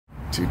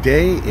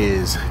Today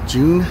is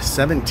June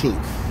 17th,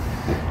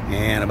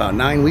 and about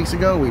 9 weeks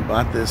ago we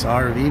bought this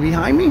RV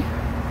behind me,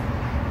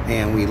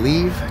 and we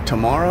leave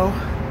tomorrow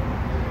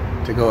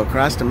to go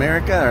across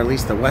America, or at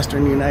least the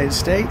western United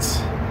States,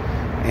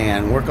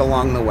 and work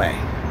along the way.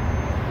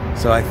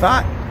 So I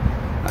thought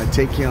I'd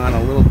take you on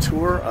a little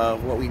tour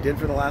of what we did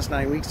for the last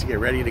 9 weeks to get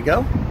ready to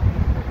go,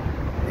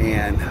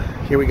 and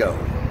here we go.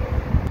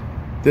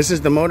 This is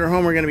the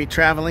motorhome we're going to be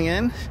traveling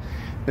in.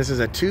 This is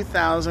a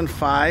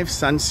 2005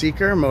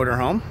 Sunseeker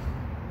motorhome.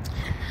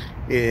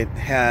 It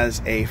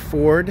has a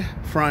Ford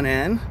front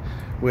end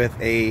with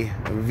a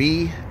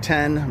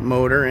V10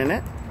 motor in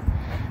it.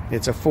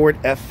 It's a Ford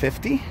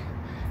F50.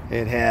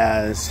 It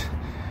has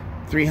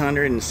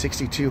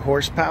 362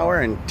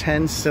 horsepower and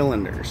 10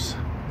 cylinders.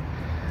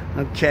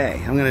 Okay,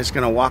 I'm just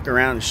going to walk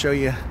around and show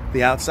you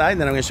the outside,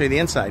 then I'm going to show you the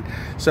inside.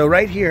 So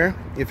right here,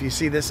 if you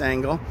see this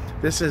angle,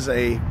 this is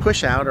a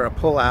push out or a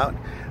pull out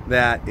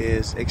that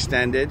is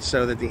extended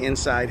so that the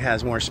inside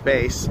has more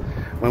space.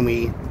 When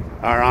we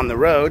are on the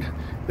road,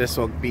 this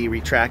will be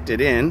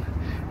retracted in,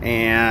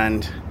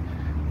 and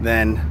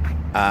then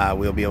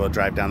we'll be able to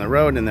drive down the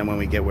road, and then when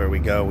we get where we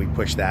go, we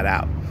push that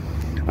out.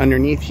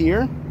 Underneath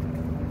here,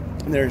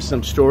 there's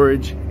some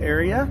storage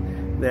area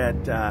that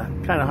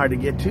kind of hard to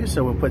get to,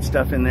 so we'll put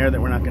stuff in there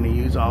that we're not going to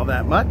use all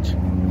that much.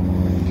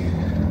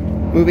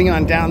 Moving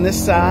on down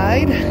this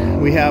side,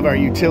 we have our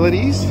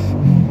utilities.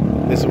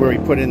 This is where we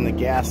put in the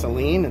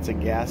gasoline. It's a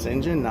gas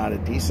engine, not a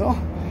diesel.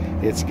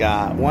 It's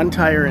got one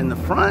tire in the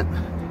front,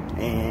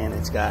 and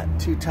it's got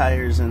 2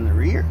 tires in the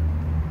rear.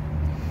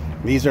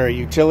 These are our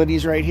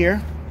utilities right here.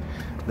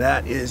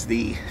 That is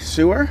the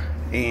sewer,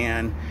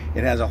 and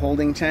it has a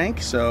holding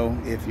tank, so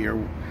if you're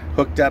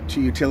hooked up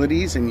to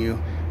utilities and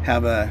you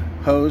have a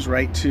hose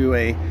right to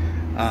a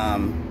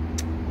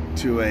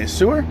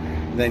sewer,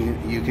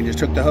 then you can just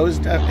hook the hose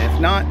up.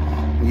 If not,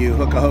 you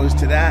hook a hose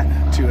to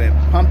that, to a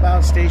pump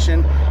out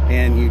station,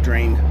 and you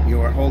drain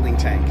your holding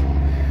tank.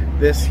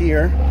 This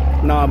here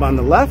knob on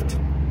the left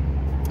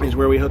is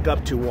where we hook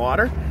up to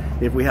water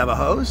if we have a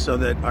hose, so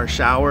that our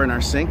shower and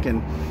our sink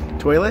and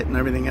toilet and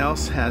everything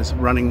else has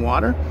running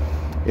water.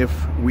 If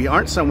we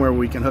aren't somewhere where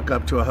we can hook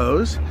up to a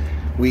hose,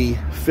 we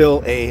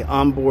fill a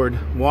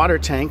onboard water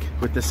tank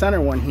with the center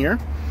one here.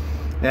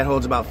 That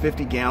holds about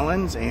 50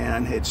 gallons,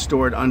 and it's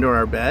stored under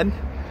our bed.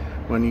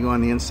 When you go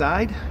on the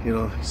inside,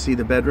 you'll see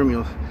the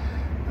bedroom.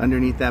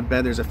 Underneath that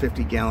bed, there's a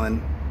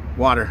 50-gallon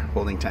water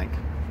holding tank.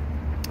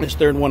 This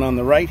third one on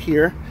the right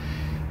here,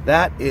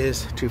 that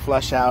is to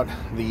flush out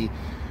the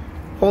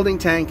holding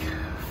tank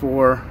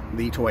for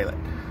the toilet.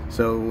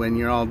 So when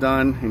you're all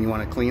done and you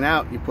want to clean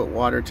out, you put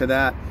water to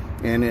that,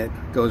 and it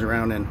goes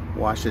around and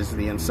washes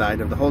the inside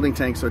of the holding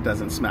tank so it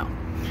doesn't smell.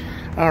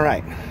 All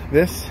right,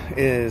 this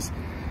is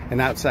an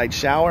outside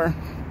shower.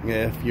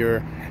 If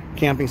you're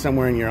camping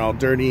somewhere and you're all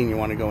dirty and you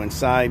want to go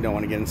inside, don't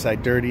want to get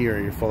inside dirty, or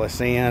you're full of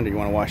sand, or you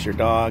want to wash your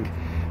dog,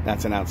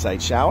 that's an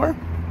outside shower.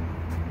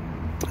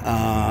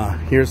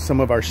 Here's some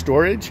of our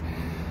storage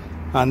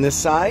on this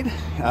side.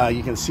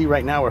 You can see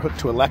right now we're hooked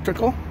to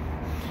electrical,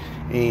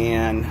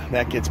 and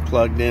that gets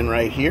plugged in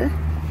right here.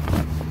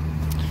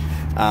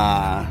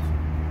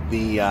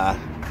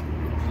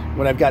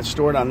 What I've got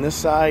stored on this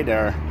side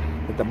are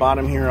at the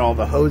bottom here all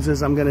the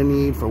hoses I'm going to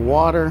need for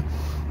water.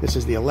 This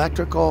is the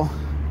electrical,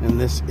 and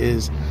this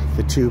is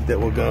the tube that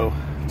will go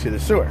to the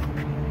sewer.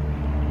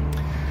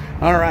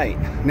 All right,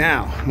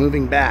 now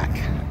moving back,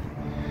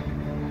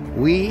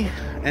 we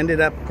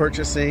ended up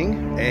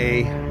purchasing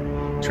a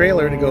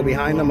trailer to go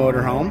behind the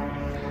motorhome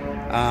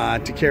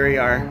to carry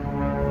our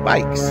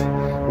bikes.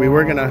 We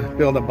were gonna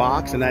build a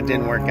box, and that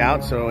didn't work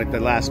out, so at the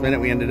last minute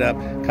we ended up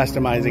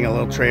customizing a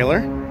little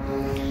trailer.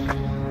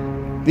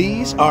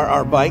 These are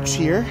our bikes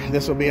here.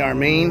 This will be our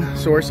main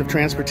source of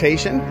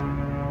transportation.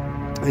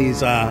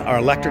 These are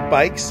electric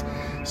bikes,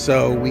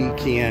 so we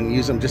can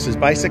use them just as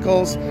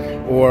bicycles,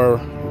 or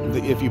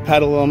if you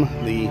pedal them,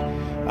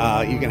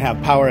 you can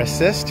have power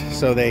assist,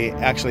 so they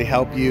actually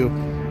help you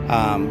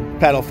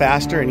pedal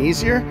faster and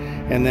easier.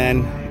 And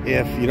then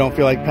if you don't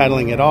feel like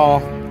pedaling at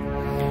all,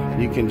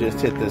 you can just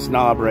hit this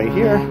knob right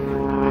here,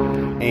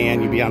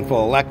 and you'll be on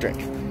full electric.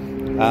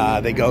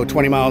 They go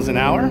 20 miles an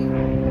hour,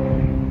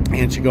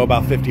 and should go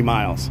about 50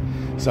 miles.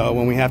 So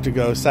when we have to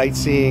go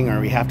sightseeing, or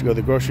we have to go to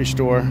the grocery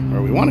store,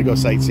 or we want to go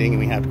sightseeing and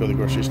we have to go to the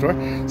grocery store,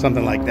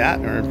 something like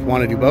that, or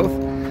want to do both,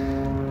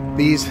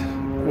 these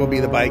will be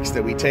the bikes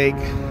that we take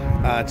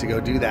to go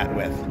do that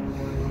with.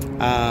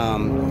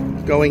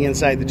 Going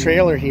inside the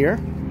trailer here,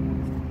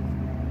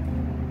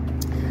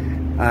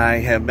 I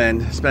have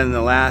been spending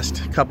the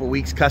last couple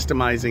weeks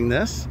customizing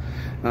this,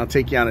 and I'll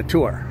take you on a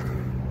tour.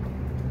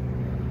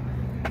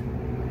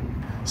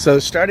 So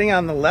starting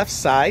on the left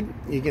side,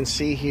 you can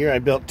see here I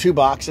built 2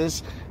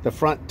 boxes. The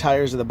front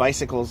tires of the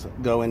bicycles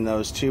go in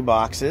those 2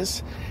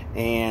 boxes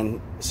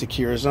and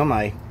secures them.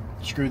 I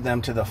screwed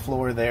them to the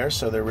floor there,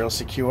 so they're real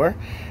secure,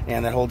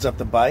 and that holds up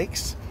the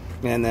bikes.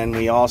 And then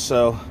we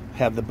also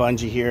have the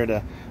bungee here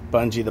to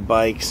bungee the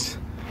bikes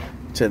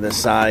to the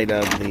side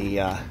of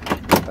the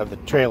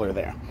trailer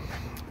there.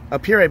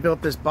 Up here I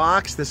built this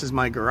box. This is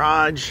my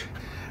garage.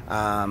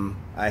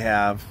 I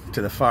have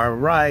to the far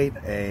right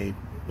a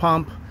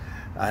pump,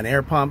 an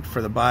air pump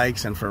for the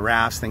bikes and for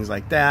rafts, things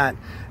like that.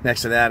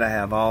 Next to that I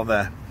have all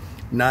the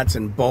nuts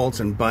and bolts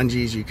and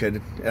bungees you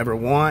could ever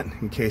want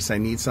in case I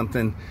need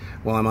something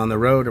while I'm on the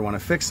road or want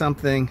to fix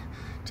something.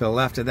 To the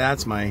left of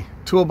that's my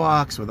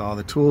toolbox with all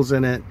the tools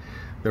in it.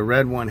 The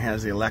red one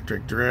has the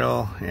electric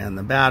drill and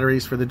the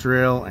batteries for the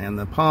drill and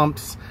the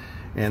pumps.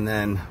 And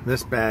then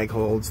this bag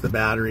holds the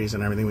batteries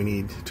and everything we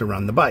need to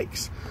run the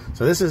bikes.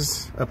 So this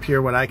is up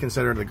here what I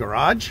consider the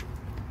garage.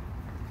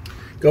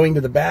 Going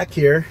to the back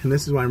here, and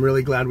this is why I'm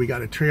really glad we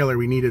got a trailer,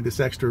 we needed this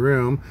extra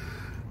room.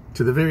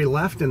 To the very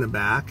left in the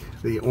back,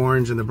 the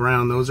orange and the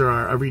brown, those are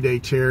our everyday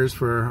chairs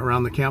for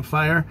around the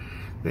campfire.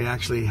 They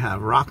actually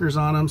have rockers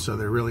on them, so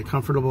they're really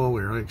comfortable.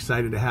 We're really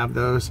excited to have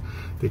those.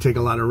 They take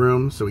a lot of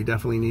room, so we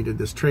definitely needed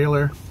this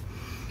trailer.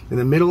 In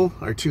the middle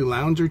are two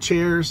lounger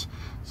chairs,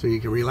 so you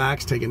can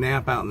relax, take a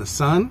nap out in the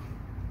sun.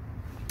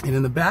 And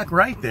in the back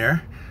right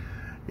there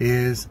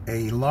is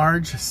a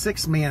large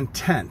 6-man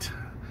tent.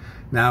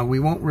 Now, we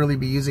won't really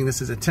be using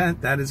this as a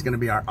tent. That is going to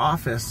be our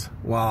office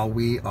while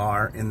we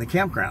are in the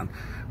campground.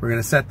 We're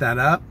going to set that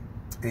up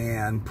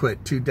and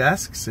put 2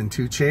 desks and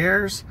 2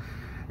 chairs,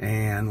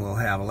 and we'll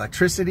have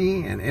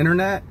electricity and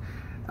internet.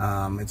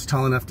 It's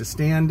tall enough to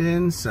stand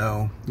in,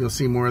 so you'll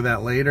see more of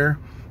that later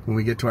when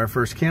we get to our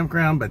first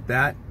campground. But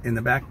that in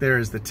the back there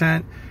is the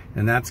tent,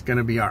 and that's going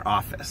to be our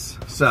office.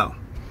 So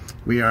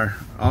we are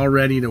all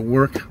ready to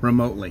work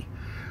remotely.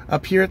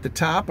 Up here at the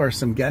top are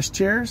some guest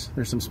chairs.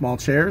 There's some small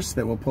chairs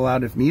that we'll pull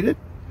out if needed.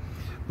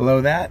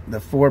 Below that, the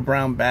 4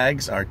 brown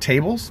bags are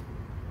tables.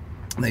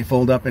 They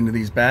fold up into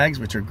these bags,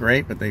 which are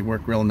great, but they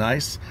work real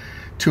nice.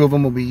 2 of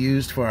them will be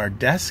used for our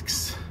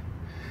desks,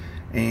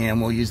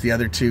 and we'll use the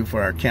other 2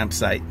 for our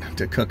campsite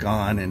to cook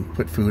on and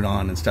put food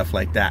on and stuff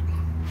like that.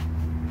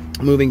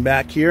 Moving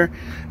back here,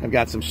 I've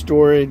got some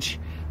storage.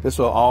 This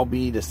will all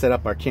be to set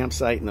up our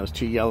campsite in those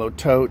 2 yellow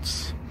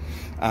totes.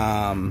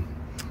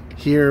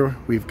 Here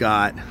we've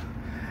got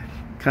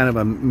kind of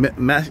a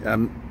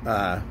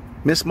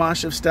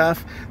mishmash of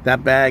stuff.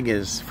 That bag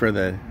is for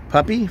the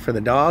puppy, for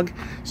the dog.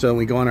 So when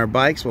we go on our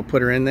bikes, we'll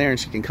put her in there and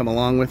she can come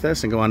along with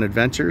us and go on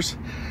adventures.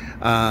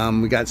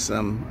 We got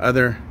some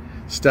other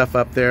stuff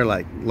up there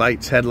like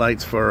lights,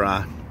 headlights for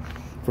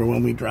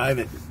when we drive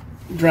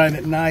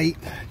at night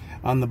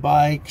on the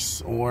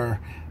bikes, or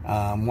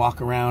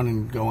walk around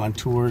and go on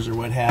tours or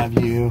what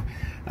have you.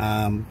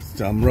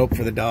 Some rope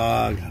for the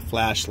dog, a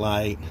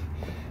flashlight,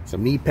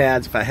 some knee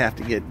pads if I have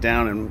to get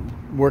down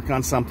and work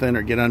on something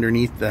or get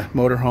underneath the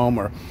motorhome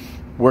or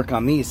work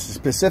on these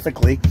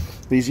specifically.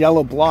 These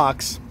yellow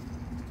blocks,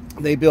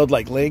 they build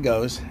like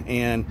Legos,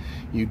 and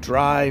you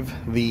drive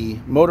the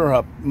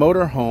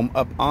motorhome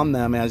up on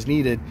them as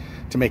needed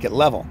to make it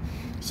level.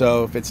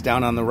 So if it's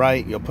down on the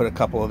right, you'll put a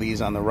couple of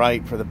these on the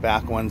right for the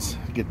back ones,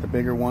 get the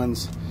bigger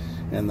ones,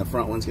 and the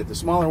front ones get the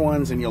smaller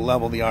ones, and you'll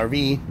level the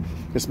RV.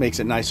 This makes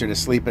it nicer to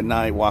sleep at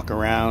night, walk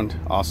around.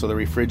 Also, the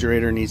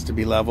refrigerator needs to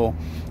be level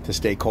to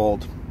stay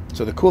cold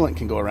so the coolant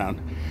can go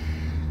around.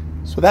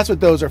 So that's what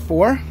those are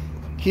for.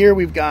 Here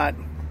we've got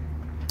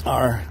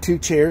our 2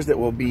 chairs that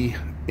will be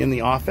in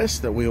the office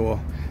that we will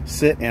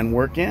sit and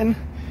work in.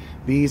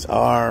 These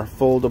are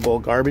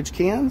foldable garbage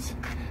cans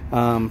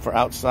for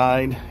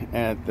outside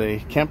at the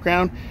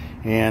campground,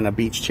 and a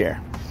beach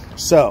chair.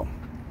 So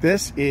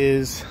this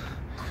is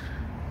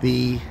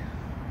the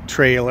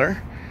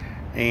trailer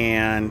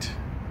and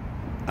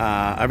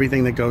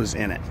everything that goes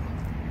in it.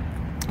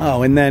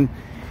 Oh, and then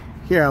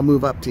here, I'll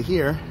move up to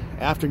here.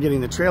 After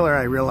getting the trailer,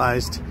 I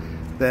realized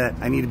that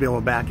I need to be able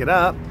to back it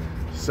up.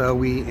 So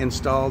we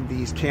installed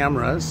these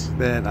cameras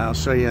that I'll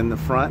show you in the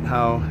front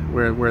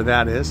where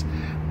that is.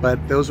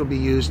 But those will be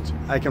used.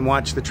 I can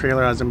watch the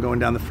trailer as I'm going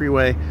down the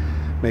freeway,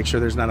 make sure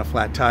there's not a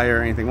flat tire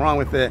or anything wrong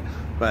with it.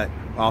 But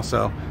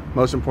also,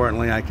 most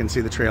importantly, I can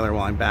see the trailer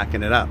while I'm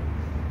backing it up.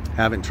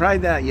 Haven't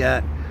tried that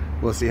yet.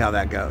 We'll see how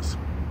that goes.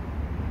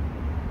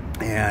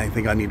 And I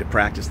think I need to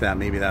practice that.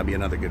 Maybe that'll be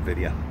another good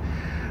video.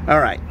 All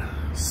right,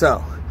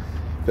 so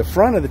the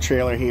front of the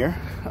trailer here.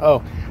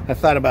 Oh, I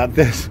thought about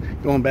this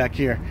going back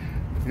here.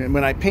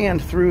 When I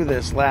panned through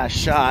this last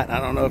shot,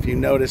 I don't know if you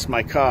noticed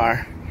my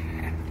car,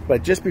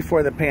 but just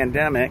before the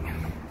pandemic,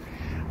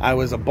 I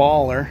was a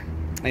baller,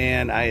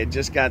 and I had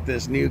just got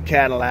this new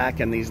Cadillac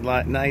and these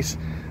nice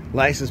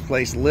license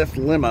plate Lyft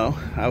limo.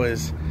 I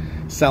was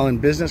selling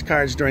business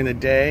cards during the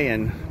day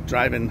and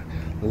driving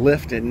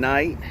Lyft at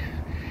night,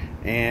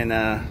 and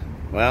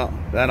well,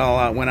 that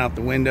all went out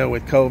the window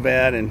with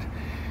COVID and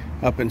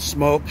up in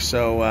smoke.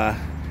 So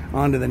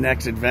on to the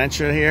next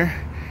adventure here,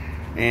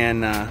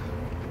 and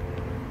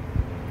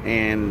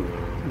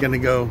gonna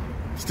go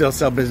still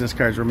sell business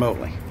cards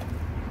remotely.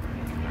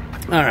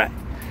 All right,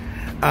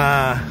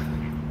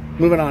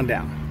 moving on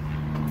down.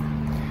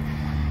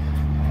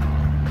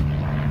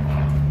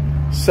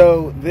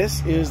 So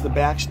this is the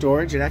back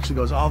storage. It actually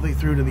goes all the way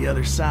through to the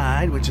other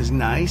side, which is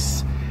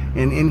nice.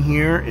 And in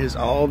here is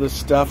all the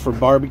stuff for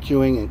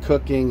barbecuing and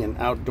cooking and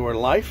outdoor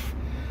life.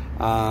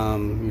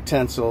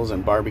 Utensils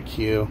and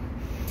barbecue,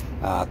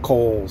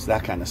 coals,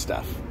 that kind of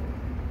stuff.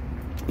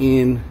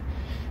 In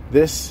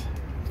this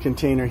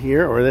container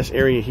here, or this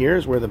area here,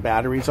 is where the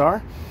batteries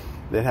are.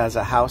 That has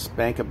a house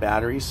bank of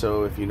batteries,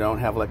 so if you don't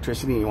have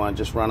electricity and you want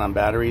to just run on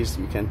batteries,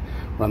 you can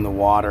run the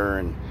water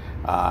and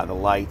the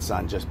lights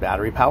on just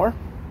battery power.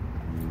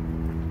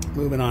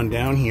 Moving on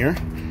down here,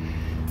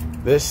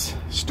 this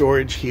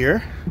storage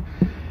here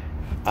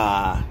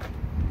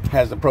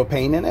has the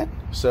propane in it,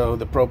 so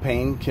the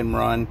propane can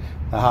run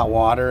the hot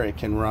water, it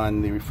can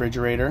run the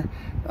refrigerator.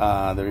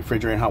 The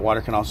refrigerator and hot water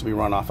can also be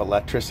run off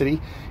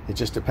electricity. It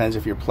just depends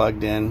if you're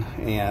plugged in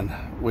and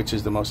which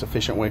is the most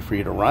efficient way for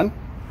you to run.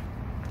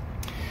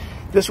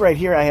 This right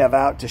here I have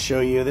out to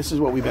show you. This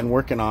is what we've been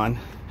working on.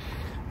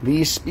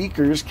 These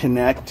speakers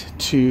connect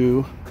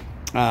to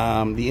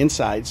the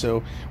inside,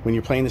 so when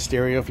you're playing the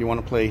stereo, if you want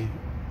to play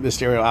the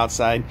stereo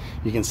outside,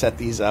 you can set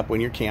these up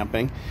when you're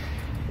camping.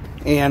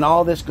 And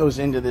all this goes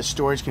into this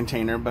storage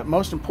container, but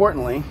most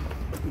importantly,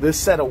 this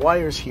set of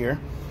wires here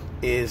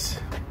is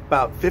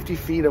about 50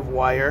 feet of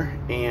wire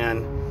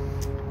and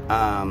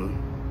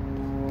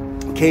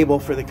cable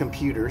for the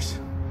computers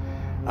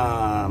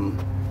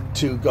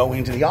to go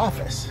into the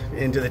office,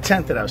 into the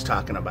tent that I was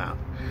talking about.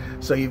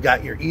 So you've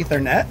got your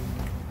Ethernet,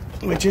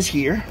 which is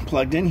here,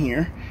 plugged in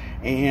here,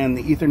 and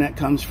the Ethernet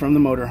comes from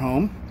the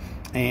motorhome,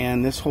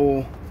 and this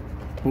whole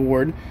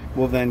board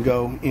will then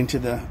go into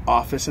the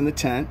office and the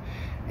tent,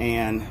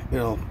 and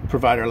it'll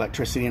provide our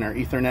electricity and our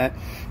Ethernet.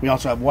 We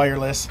also have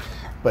wireless,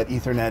 but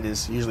Ethernet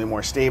is usually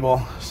more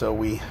stable, so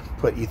we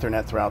put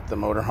Ethernet throughout the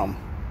motorhome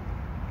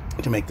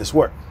to make this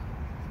work.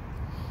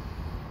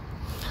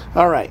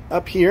 All right,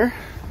 up here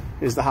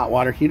is the hot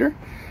water heater,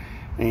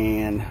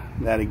 and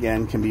that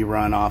again can be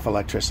run off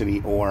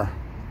electricity or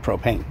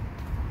propane.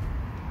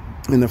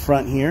 In the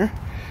front here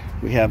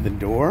we have the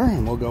door,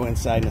 and we'll go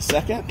inside in a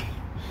second,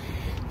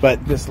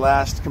 but this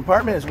last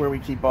compartment is where we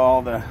keep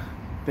all the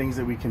things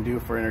that we can do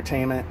for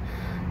entertainment,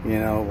 you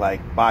know,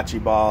 like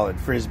bocce ball and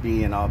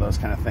frisbee and all those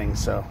kind of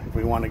things. So if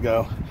we want to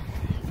go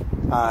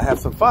have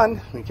some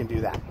fun, we can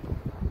do that.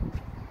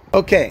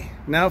 Okay,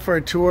 now for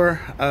a tour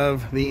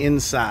of the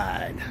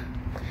inside.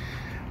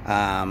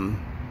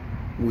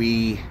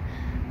 We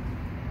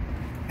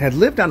had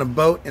lived on a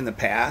boat in the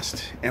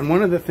past, and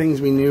one of the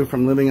things we knew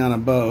from living on a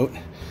boat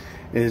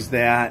is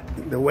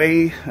that the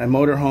way a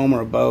motorhome or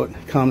a boat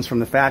comes from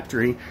the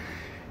factory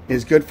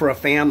is good for a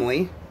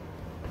family,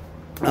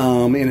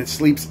 and it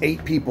sleeps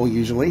 8 people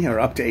usually, or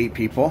up to 8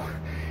 people,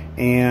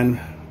 and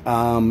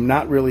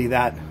not really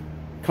that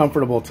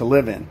comfortable to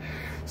live in.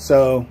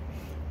 So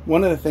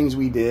one of the things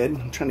we did,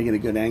 I'm trying to get a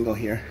good angle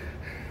here,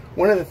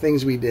 one of the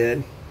things we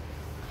did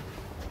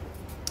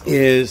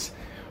is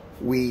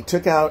we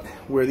took out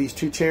where these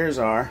 2 chairs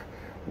are.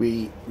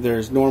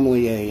 There's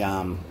normally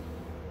a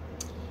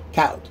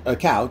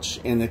couch,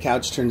 and the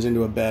couch turns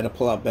into a bed, a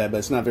pull-out bed, but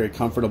it's not very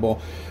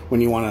comfortable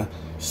when you want to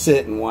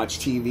sit and watch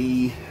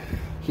TV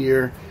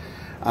here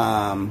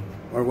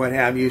or what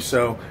have you.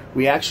 So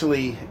we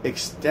actually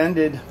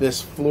extended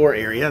this floor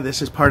area.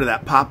 This is part of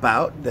that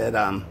pop-out that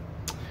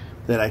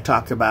I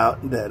talked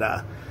about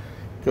that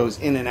goes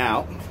in and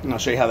out, and I'll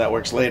show you how that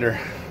works later.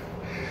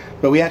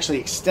 But we actually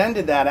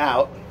extended that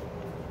out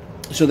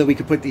so that we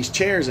could put these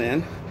chairs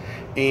in,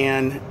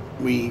 and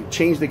we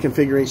changed the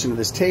configuration of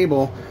this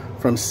table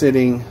from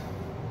sitting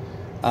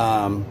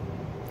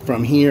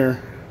from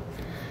here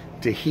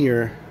to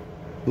here,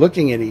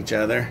 looking at each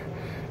other,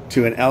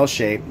 to an L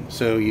shape,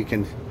 so you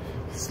can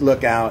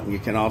look out and you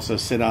can also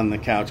sit on the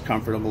couch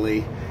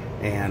comfortably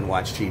and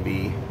watch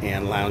TV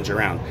and lounge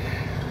around.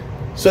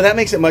 So that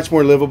makes it much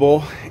more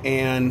livable,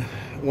 and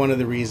one of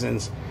the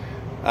reasons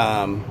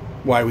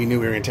why we knew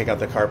we were going to take out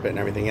the carpet and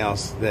everything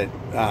else, that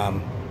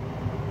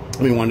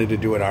we wanted to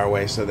do it our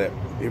way, so that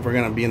if we're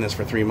going to be in this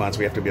for 3 months,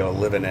 we have to be able to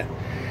live in it.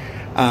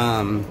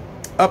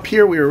 Up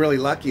here we were really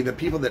lucky. The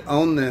people that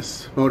owned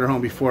this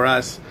motorhome before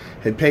us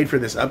had paid for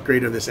this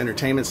upgrade of this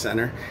entertainment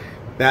center.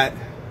 That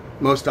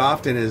most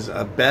often is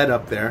a bed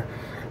up there,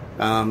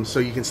 so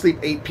you can sleep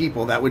 8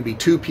 people. That would be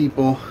 2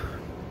 people,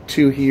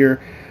 2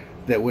 here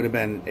that would have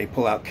been a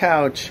pull-out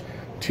couch,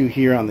 2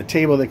 here on the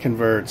table that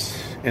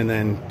converts, and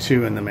then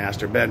 2 in the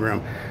master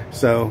bedroom.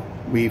 So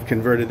we've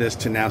converted this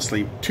to now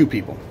sleep 2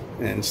 people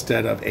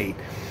instead of 8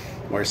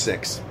 or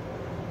 6.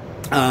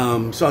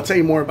 So I'll tell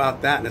you more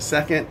about that in a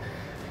second.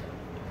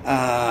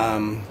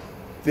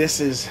 This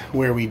is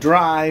where we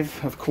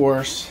drive, of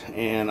course,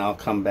 and I'll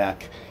come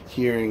back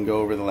here and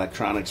go over the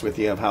electronics with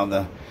you of how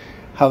the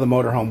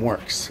motorhome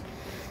works.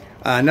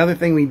 Another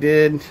thing we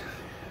did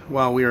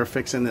while we were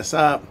fixing this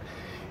up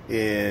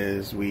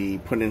is we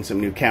put in some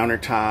new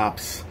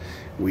countertops.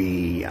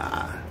 We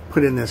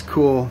put in this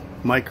cool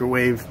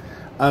microwave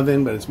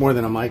oven, but it's more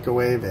than a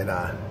microwave.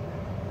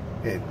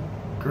 It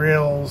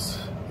grills,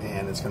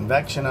 and it's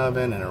convection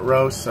oven, and it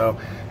roasts. So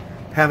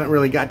haven't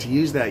really got to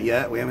use that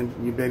yet. We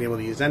haven't been able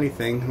to use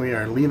anything. We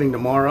are leaving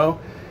tomorrow,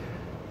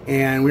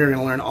 and we're going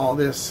to learn all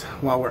this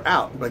while we're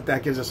out, but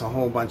that gives us a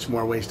whole bunch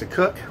more ways to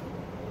cook.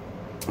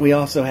 We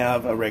also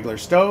have a regular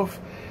stove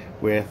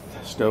with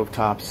stove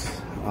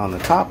tops on the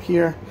top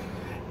here,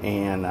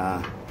 and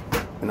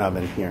an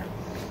oven here,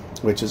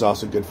 which is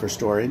also good for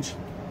storage.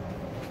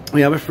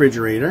 We have a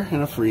refrigerator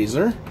and a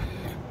freezer.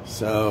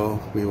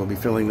 So we will be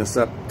filling this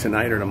up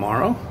tonight or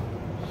tomorrow.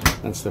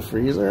 That's the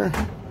freezer.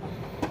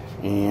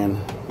 And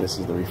this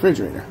is the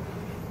refrigerator.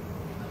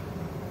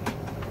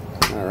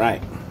 All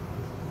right.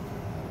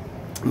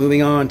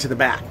 Moving on to the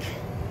back.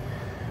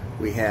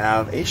 We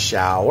have a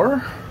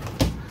shower.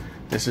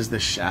 This is the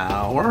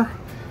shower.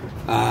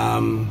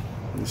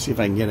 Let's see if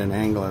I can get an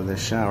angle of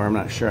this shower. I'm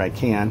not sure I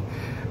can.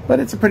 But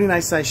it's a pretty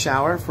nice size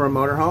shower for a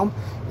motorhome.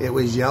 It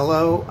was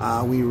yellow.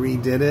 We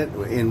redid it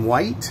in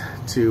white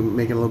to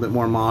make it a little bit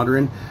more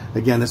modern.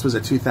 Again, this was a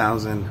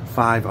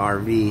 2005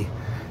 RV,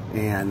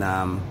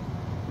 and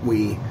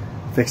we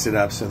fixed it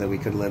up so that we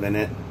could live in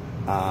it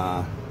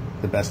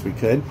the best we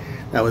could.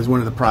 That was one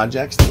of the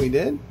projects that we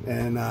did,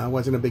 and it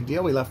wasn't a big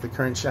deal. We left the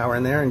current shower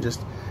in there and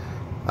just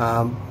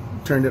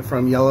turned it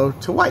from yellow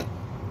to white.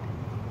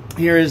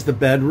 Here is the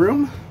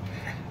bedroom.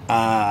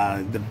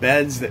 The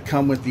beds that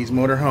come with these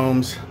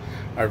motorhomes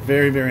are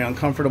very, very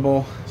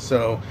uncomfortable.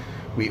 So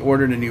we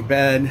ordered a new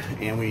bed,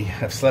 and we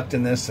have slept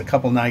in this a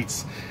couple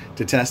nights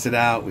to test it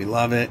out. We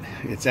love it.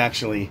 It's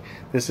actually,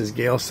 this is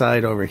Gail's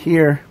side over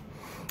here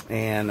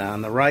and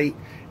on the right,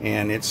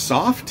 and it's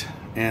soft.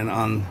 And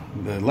on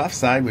the left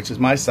side, which is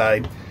my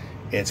side,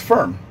 it's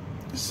firm.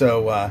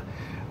 So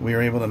we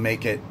were able to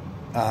make it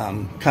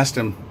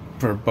custom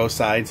for both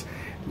sides.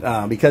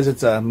 Because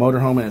it's a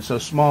motorhome and it's so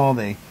small,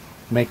 they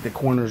make the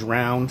corners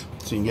round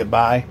so you can get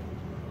by.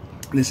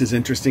 This is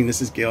interesting.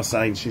 This is Gail's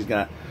side. She's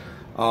got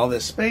all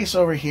this space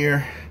over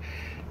here,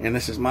 and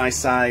this is my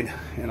side,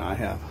 and I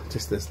have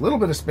just this little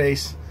bit of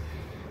space,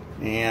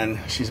 and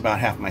she's about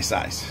half my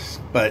size.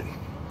 But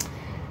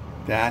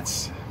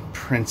that's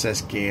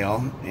Princess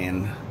Gail,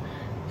 and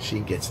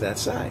she gets that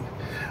side.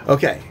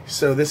 Okay,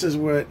 so this is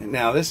what,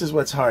 now this is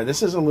what's hard.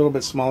 This is a little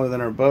bit smaller than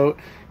our boat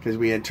because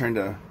we had turned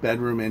a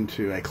bedroom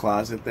into a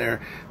closet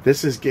there.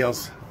 This is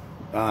Gail's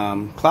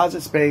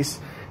closet space,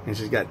 and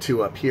she's got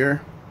two up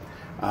here.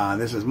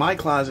 This is my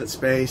closet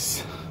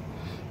space,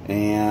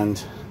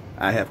 and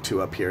I have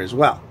two up here as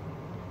well.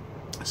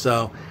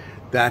 So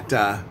that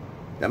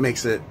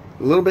makes it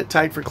a little bit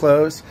tight for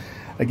clothes.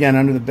 Again,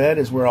 under the bed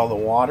is where all the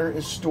water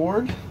is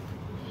stored.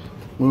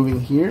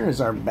 Moving here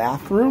is our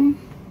bathroom.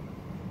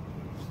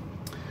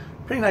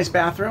 Pretty nice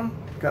bathroom.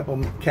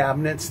 Couple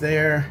cabinets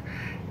there,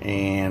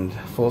 and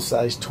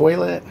full-size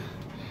toilet,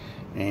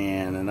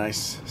 and a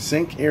nice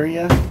sink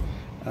area.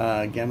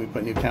 Again, we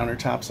put new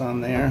countertops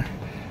on there.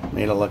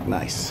 Made it look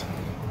nice.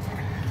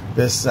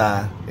 This,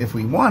 if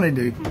we wanted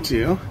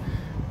to,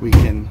 we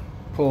can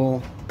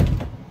pull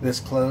this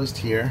closed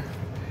here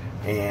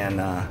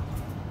and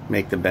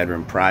make the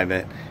bedroom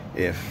private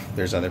if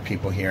there's other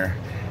people here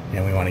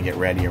and we want to get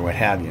ready or what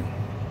have you.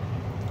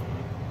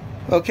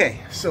 Okay,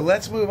 so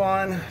let's move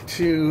on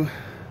to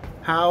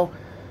how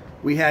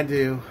we had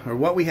to, or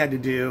what we had to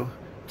do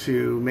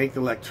to make the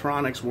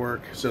electronics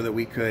work so that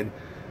we could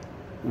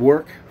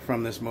work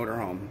from this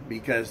motorhome.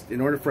 Because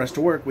in order for us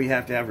to work, we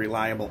have to have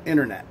reliable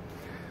internet.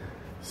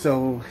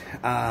 So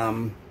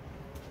I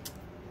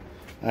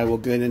will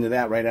get into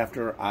that right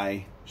after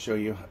I show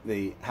you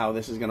how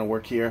this is going to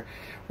work here.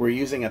 We're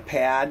using a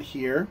pad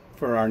here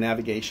for our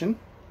navigation,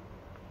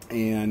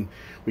 and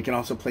we can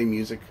also play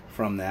music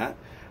from that,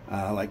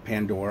 like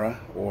Pandora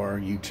or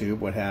YouTube,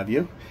 what have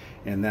you.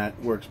 And that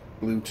works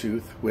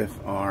Bluetooth with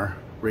our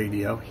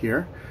radio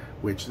here,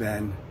 which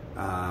then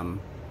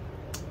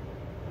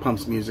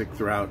pumps music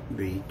throughout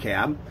the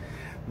cab.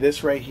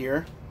 This right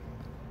here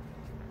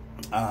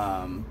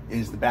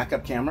is the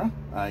backup camera.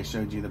 I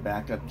showed you the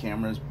backup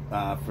cameras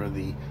for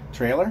the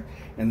trailer.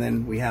 And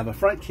then we have a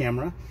front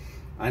camera.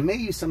 I may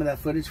use some of that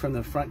footage from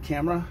the front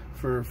camera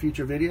for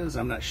future videos,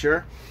 I'm not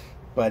sure.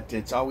 But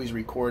it's always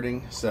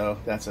recording, so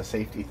that's a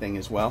safety thing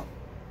as well.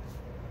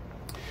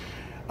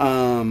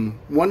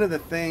 One of the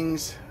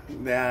things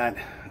that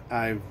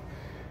I'm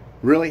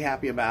really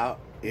happy about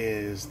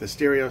is the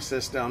stereo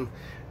system.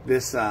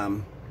 This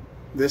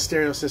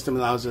stereo system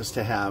allows us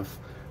to have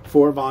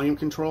 4 volume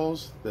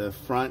controls. The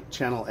front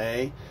channel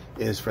A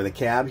is for the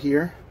cab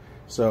here,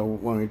 so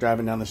when we're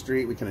driving down the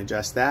street we can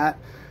adjust that.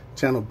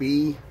 Channel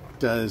B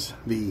does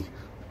the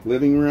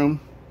living room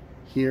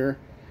here.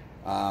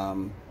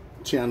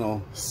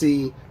 Channel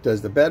C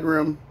does the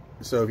bedroom.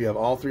 So if you have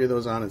all 3 of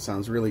those on, it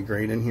sounds really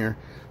great in here.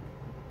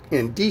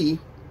 And D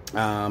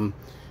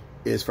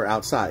is for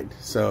outside.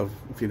 So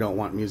if you don't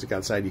want music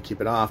outside, you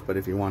keep it off, but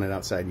if you want it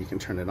outside, you can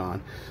turn it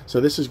on.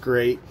 So this is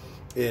great.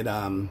 It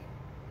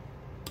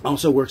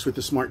also works with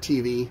the smart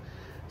TV.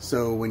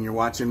 So when you're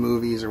watching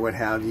movies or what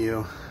have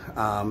you,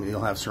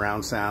 you'll have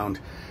surround sound.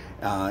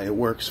 It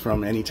works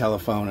from any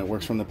telephone. It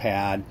works from the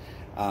pad.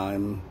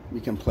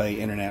 You can play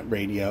internet,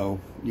 radio,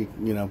 you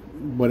know,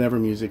 whatever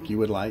music you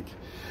would like.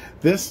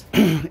 This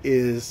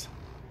is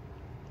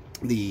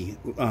the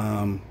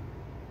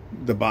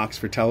box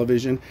for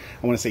television.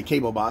 I want to say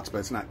cable box, but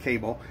it's not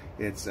cable.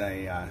 It's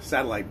a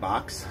satellite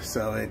box.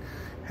 So it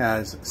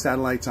has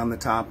satellites on the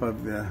top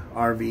of the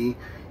RV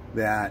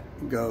that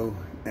go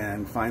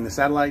and find the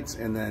satellites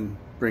and then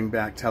bring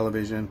back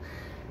television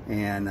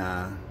and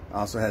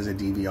Also has a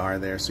DVR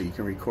there, so you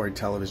can record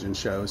television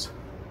shows.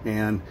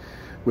 And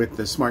with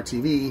the smart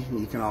TV,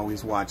 you can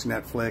always watch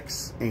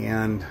Netflix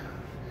and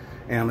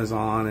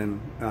Amazon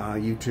and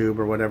YouTube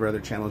or whatever other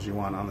channels you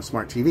want on the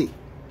smart TV.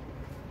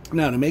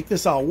 Now, to make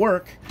this all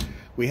work,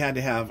 we had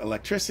to have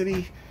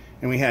electricity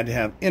and we had to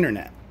have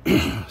internet.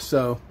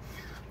 So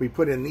we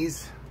put in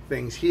these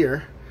things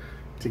here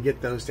to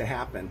get those to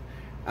happen.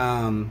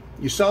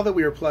 You saw that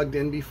we were plugged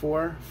in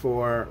before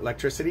for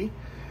electricity.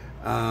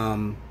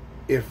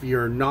 If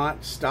you're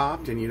not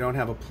stopped and you don't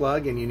have a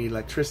plug and you need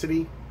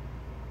electricity,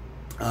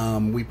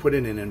 we put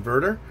in an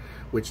inverter,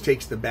 which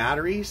takes the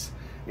batteries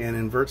and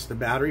inverts the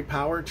battery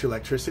power to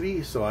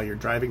electricity. So while you're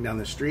driving down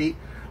the street,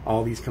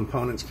 all these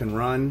components can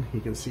run. You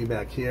can see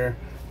back here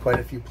quite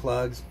a few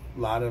plugs, a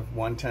lot of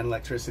 110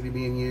 electricity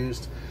being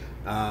used,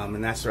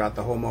 and that's throughout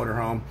the whole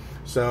motorhome.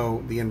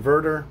 So the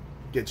inverter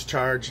gets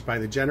charged by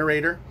the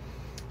generator,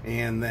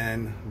 and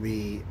then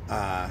the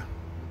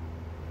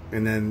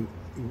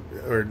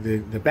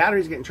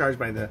battery's getting charged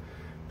by the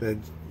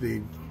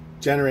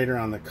generator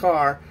on the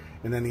car,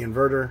 and then the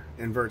inverter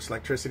inverts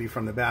electricity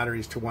from the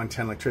batteries to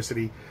 110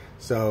 electricity,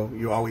 so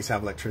you always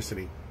have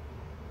electricity.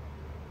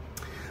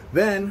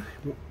 Then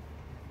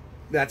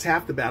that's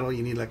half the battle.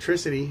 You need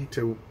electricity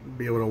to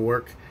be able to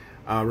work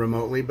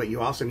remotely, but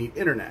you also need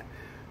internet.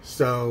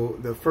 So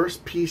the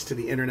first piece to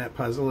the internet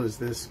puzzle is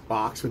this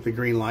box with the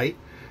green light.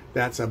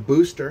 That's a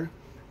booster.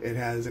 It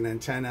has an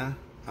antenna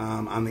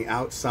on the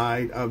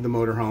outside of the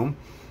motorhome,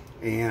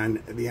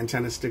 and the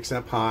antenna sticks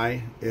up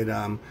high. It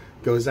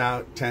goes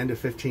out 10 to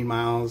 15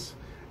 miles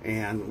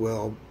and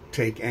will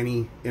take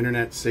any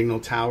internet signal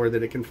tower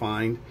that it can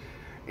find,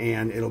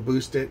 and it'll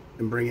boost it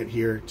and bring it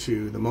here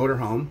to the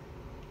motorhome.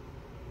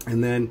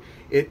 And then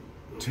it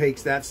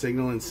takes that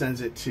signal and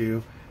sends it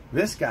to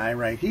this guy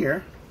right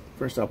here.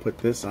 First I'll put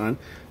this on.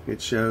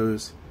 It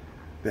shows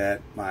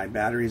that my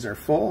batteries are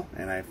full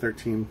and I have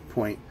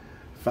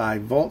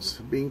 13.5 volts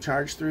being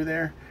charged through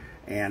there.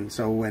 And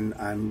so when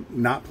I'm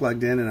not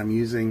plugged in and I'm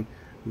using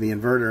the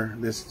inverter,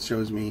 this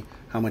shows me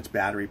how much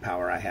battery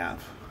power I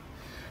have.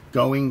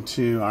 Or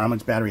how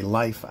much battery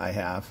life I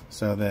have,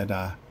 so that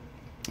I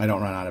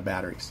don't run out of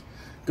batteries.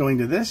 Going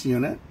to this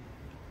unit,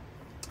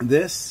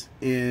 this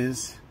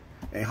is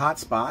a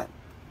hotspot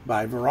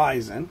by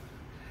Verizon,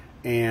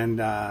 and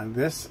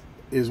this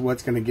is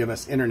what's going to give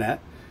us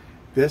internet.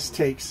 This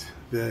takes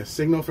the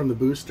signal from the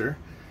booster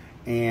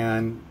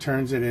and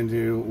turns it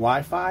into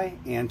Wi-Fi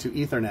and to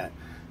Ethernet.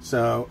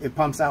 So it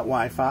pumps out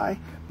Wi-Fi,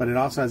 but it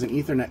also has an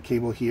Ethernet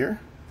cable here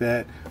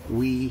that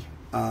we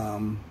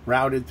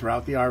routed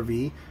throughout the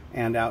RV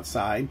and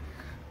outside.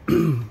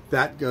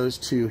 That goes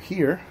to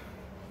here,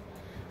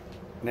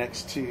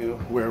 next to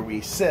where we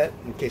sit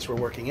in case we're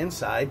working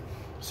inside.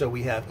 So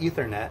we have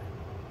Ethernet,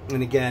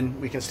 and again,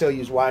 we can still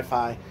use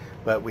Wi-Fi,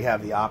 but we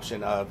have the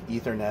option of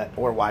Ethernet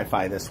or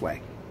Wi-Fi this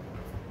way.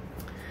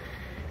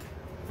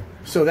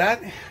 So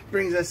that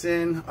brings us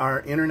in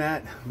our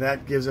internet.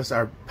 That gives us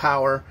our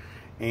power,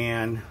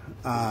 and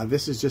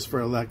this is just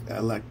for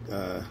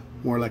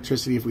more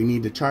electricity if we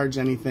need to charge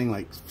anything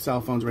like cell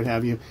phones, what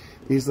have you.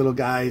 These little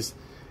guys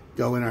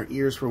go in our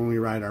ears for when we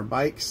ride our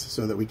bikes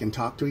so that we can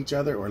talk to each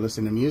other or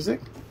listen to music.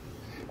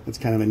 It's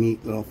kind of a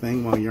neat little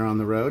thing while you're on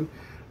the road.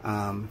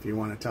 If you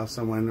want to tell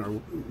someone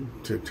or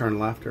to turn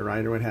left or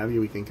right or what have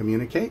you, we can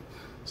communicate.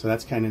 So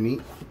that's kind of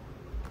neat.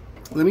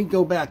 Let me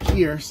go back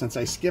here since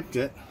I skipped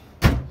it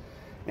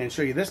and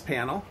show you this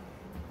panel.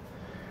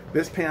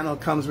 This panel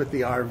comes with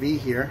the RV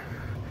here,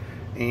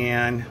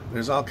 and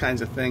there's all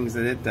kinds of things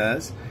that it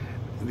does.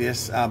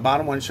 This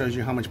bottom one shows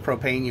you how much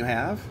propane you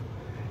have,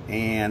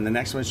 and the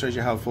next one shows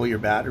you how full your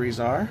batteries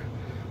are.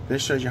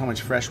 This shows you how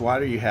much fresh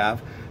water you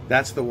have.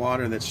 That's the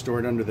water that's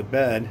stored under the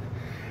bed.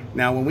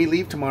 Now when we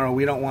leave tomorrow,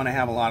 we don't want to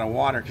have a lot of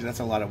water because that's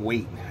a lot of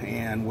weight,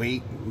 and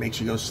weight makes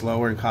you go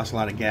slower and costs a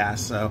lot of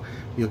gas. So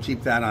you'll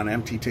keep that on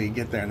empty till you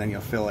get there, and then you'll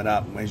fill it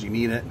up as you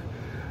need it.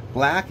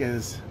 Black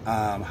is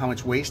how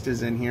much waste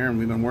is in here, and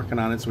we've been working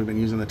on it, so we've been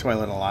using the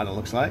toilet a lot, it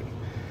looks like.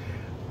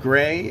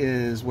 Gray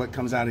is what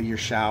comes out of your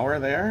shower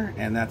there,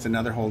 and that's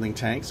another holding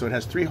tank. So it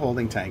has 3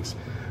 holding tanks: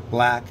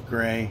 black,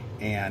 gray,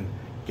 and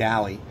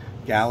galley.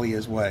 Galley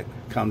is what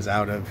comes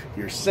out of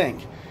your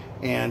sink,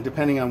 and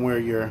depending on where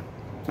you're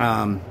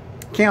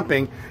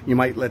camping, you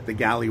might let the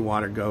galley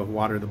water go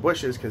water the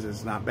bushes because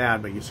it's not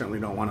bad, but you certainly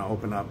don't want to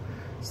open up,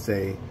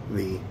 say,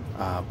 the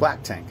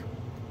black tank.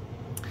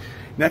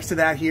 Next to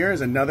that here is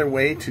another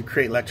way to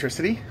create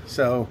electricity.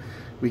 So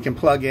we can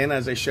plug in,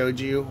 as I showed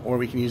you, or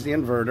we can use the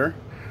inverter.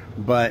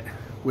 But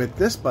with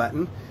this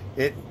button,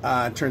 it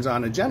turns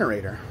on a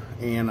generator.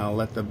 And I'll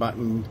let the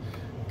button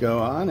go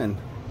on, and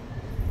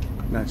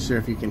I'm not sure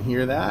if you can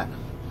hear that,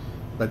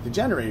 but the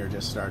generator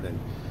just started.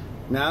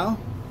 Now,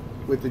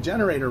 with the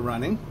generator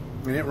running,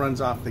 and it runs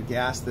off the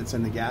gas that's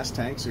in the gas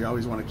tank, so you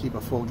always want to keep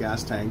a full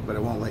gas tank, but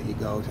it won't let you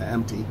go to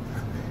empty.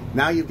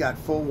 Now you've got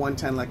full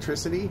 110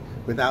 electricity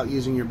without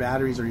using your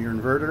batteries or your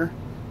inverter,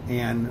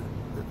 and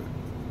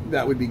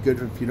that would be good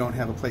if you don't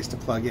have a place to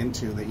plug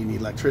into that you need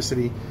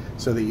electricity,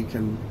 so that you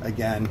can,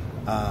 again,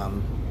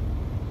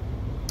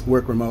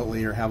 work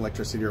remotely or have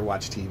electricity or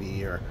watch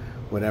TV or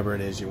whatever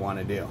it is you want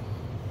to do.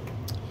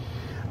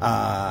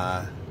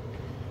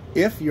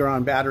 If you're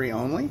on battery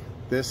only,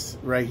 this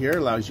right here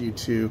allows you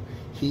to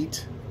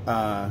heat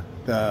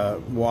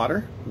the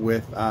water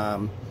with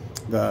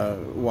the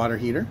water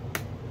heater.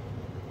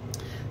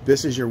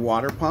 This is your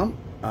water pump.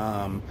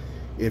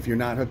 If you're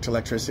not hooked to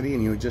electricity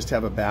and you just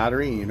have a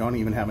battery and you don't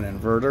even have an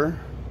inverter,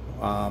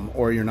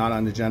 or you're not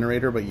on the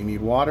generator but you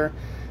need water,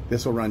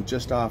 this will run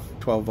just off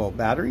 12-volt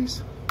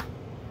batteries.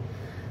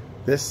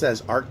 This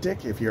says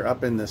Arctic if you're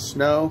up in the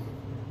snow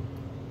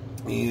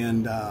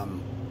and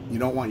you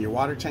don't want your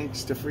water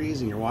tanks to freeze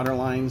and your water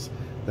lines.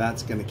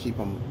 That's going to keep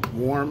them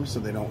warm so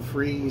they don't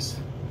freeze.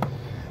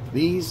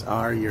 These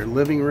are your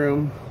living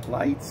room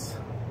lights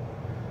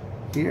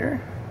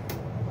here.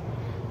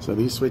 So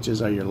these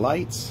switches are your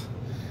lights.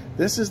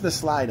 This is the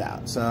slide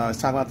out. So I was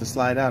talking about the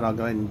slide out. I'll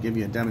go ahead and give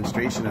you a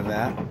demonstration of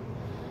that.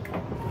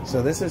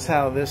 So this is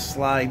how this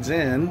slides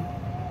in.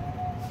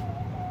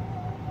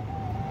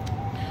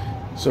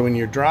 So when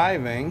you're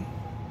driving,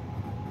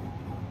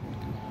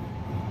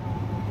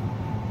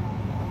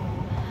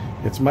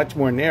 it's much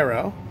more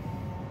narrow,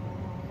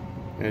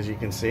 as you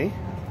can see.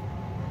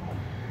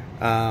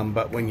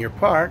 But when you're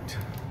parked,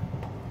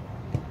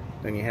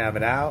 then you have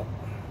it out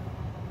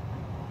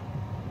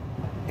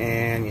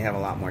and you have a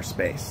lot more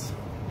space.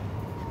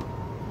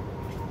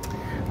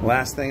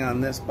 Last thing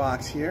on this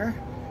box here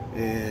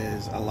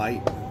is a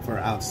light for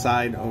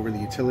outside over the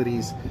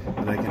utilities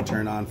that I can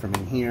turn on from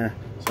in here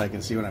so I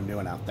can see what I'm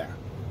doing out there.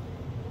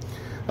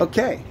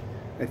 Okay,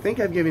 I think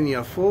I've given you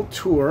a full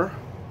tour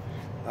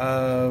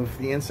of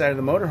the inside of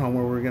the motorhome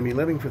where we're going to be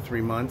living for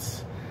 3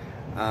 months.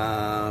 If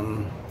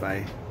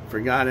I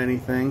forgot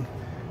anything,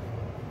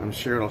 I'm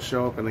sure it'll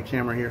show up in the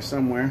camera here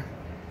somewhere,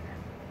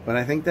 but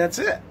I think that's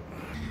it.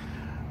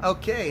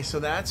 Okay,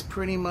 so that's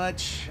pretty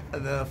much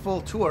the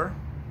full tour.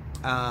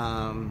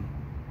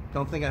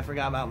 Don't think I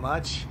forgot about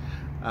much.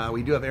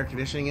 We do have air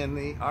conditioning in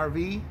the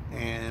RV,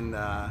 and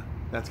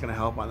that's going to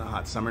help on the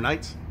hot summer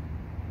nights.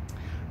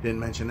 Didn't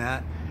mention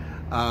that.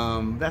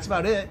 That's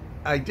about it.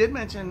 I did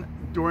mention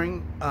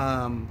during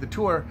the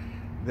tour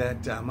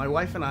that my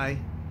wife and I,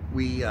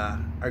 we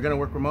are going to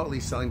work remotely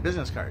selling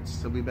business cards.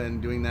 So we've been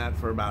doing that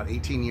for about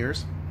 18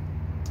 years.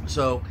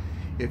 So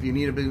if you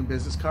need a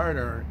business card,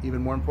 or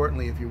even more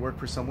importantly, if you work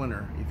for someone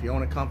or if you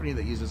own a company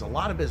that uses a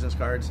lot of business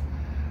cards,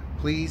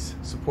 please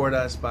support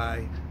us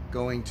by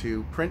going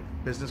to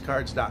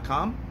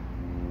printbusinesscards.com,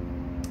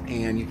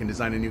 and you can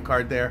design a new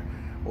card there,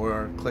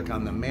 or click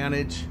on the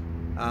manage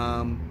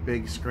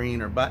big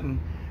screen or button,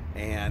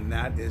 and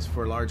that is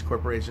for large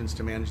corporations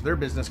to manage their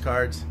business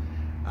cards.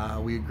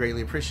 We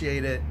greatly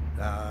appreciate it.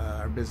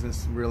 Our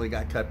business really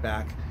got cut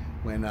back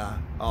when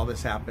all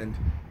this happened,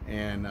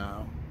 and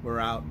we're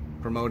out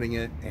promoting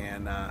it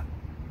and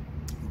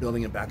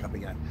building it back up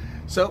again.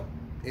 So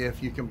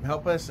if you can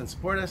help us and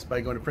support us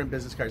by going to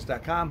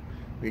printbusinesscards.com,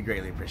 we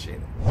greatly appreciate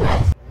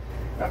it.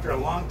 After a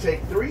long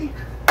take 3,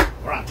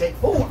 we're on take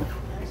 4.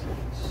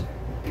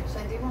 So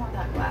I do want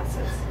without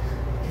glasses.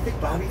 Do you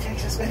think Bobby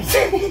takes as many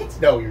takes?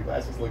 No, your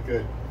glasses look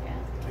good. Yeah.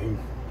 You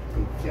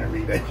can't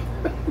read it.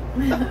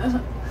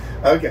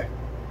 Okay,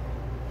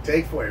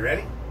 take 4, you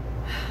ready?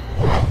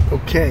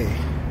 Okay,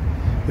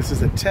 this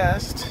is a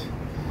test.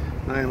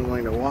 I am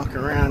going to walk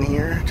around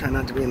here, try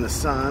not to be in the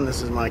sun.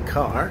 This is my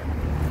car.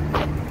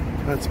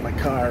 That's my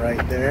car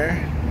right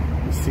there.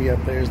 You see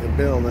up there's the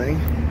building.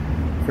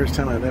 First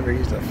time I've ever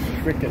used a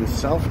freaking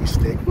selfie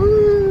stick.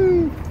 Woo!